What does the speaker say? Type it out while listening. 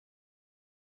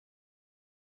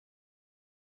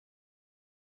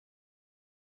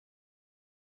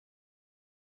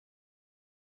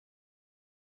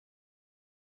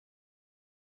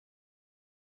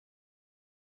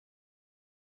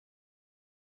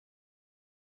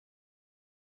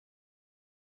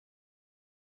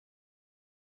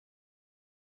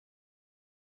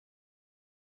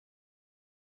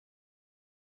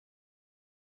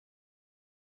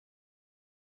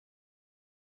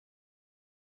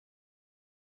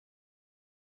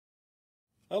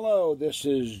Hello, this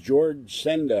is George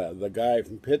Senda, the guy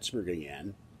from Pittsburgh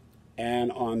again.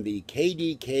 And on the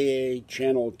KDKA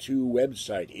Channel 2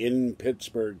 website in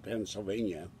Pittsburgh,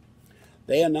 Pennsylvania,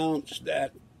 they announced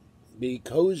that the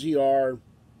Cozy R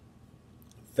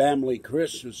family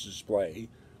Christmas display,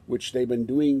 which they've been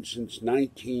doing since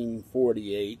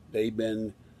 1948, they've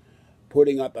been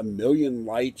putting up 1 million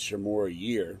lights or more a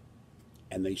year.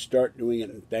 And they start doing it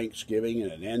in Thanksgiving,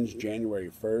 and it ends January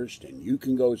 1st, and you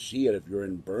can go see it if you're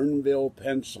in Burnville,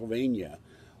 Pennsylvania.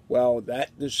 Well,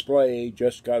 that display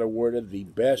just got awarded the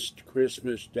best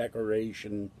Christmas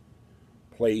decoration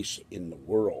place in the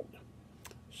world.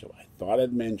 So I thought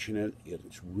I'd mention it.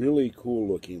 It's really cool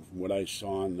looking from what I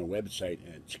saw on the website,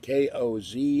 and it's K-O-Z-I-A-R.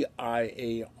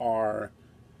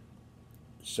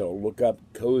 So look up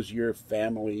Cozier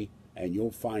Family, and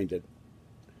you'll find it.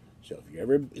 So if you're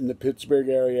ever in the Pittsburgh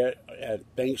area at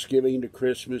Thanksgiving to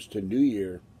Christmas to New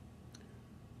Year,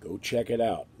 go check it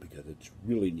out because it's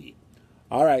really neat.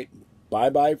 All right,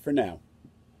 bye-bye for now.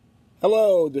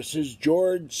 Hello, this is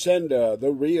George Senda,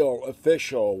 the real,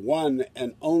 official, one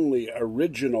and only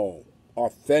original,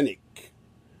 authentic,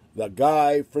 the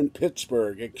guy from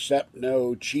Pittsburgh, except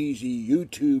no cheesy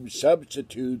YouTube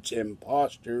substitutes,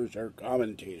 imposters, or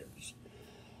commentators.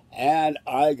 And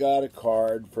I got a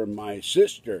card from my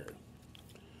sister,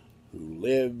 who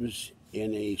lives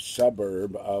in a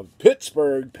suburb of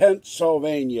Pittsburgh,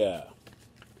 Pennsylvania.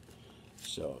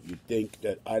 So if you think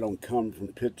that I don't come from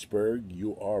Pittsburgh,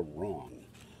 you are wrong.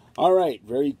 All right,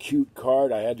 very cute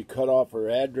card. I had to cut off her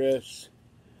address.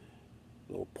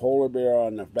 Little polar bear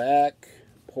on the back,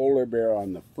 polar bear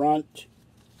on the front.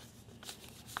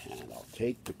 And I'll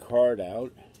take the card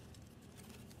out.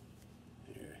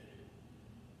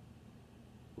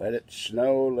 Let it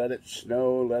snow, let it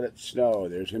snow, let it snow.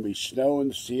 There's going to be snow in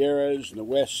the Sierras in the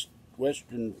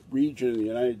western region of the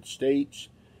United States.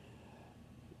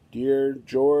 Dear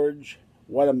George,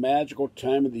 what a magical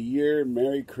time of the year.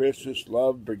 Merry Christmas,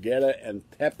 love, Brigitta and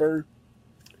Pepper.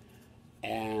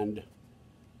 And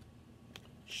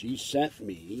she sent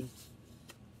me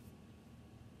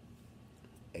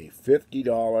a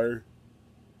 $50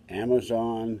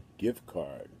 Amazon gift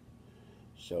card.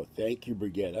 So thank you,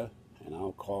 Brigitta. And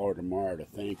I'll call her tomorrow to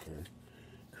thank her.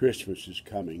 Christmas is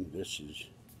coming. This is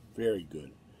very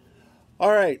good.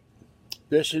 All right.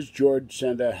 This is George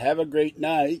Senda. Have a great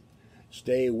night.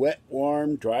 Stay wet,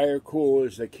 warm, dry, or cool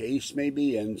as the case may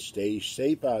be, and stay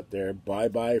safe out there.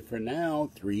 Bye-bye for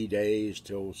now. 3 days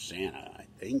till Santa, I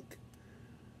think.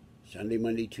 Sunday,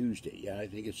 Monday, Tuesday. Yeah, I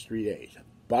think it's 3 days.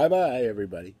 Bye-bye,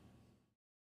 everybody.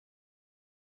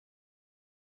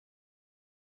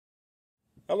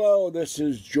 Hello, this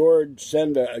is George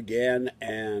Senda again,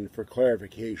 and for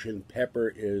clarification,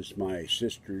 Pepper is my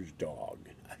sister's dog.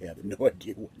 I have no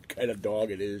idea what kind of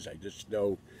dog it is. I just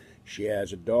know she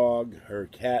has a dog. Her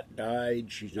cat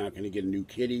died. She's not going to get a new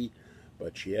kitty,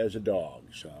 but she has a dog.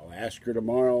 So I'll ask her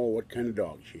tomorrow what kind of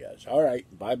dog she has. All right,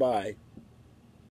 bye-bye.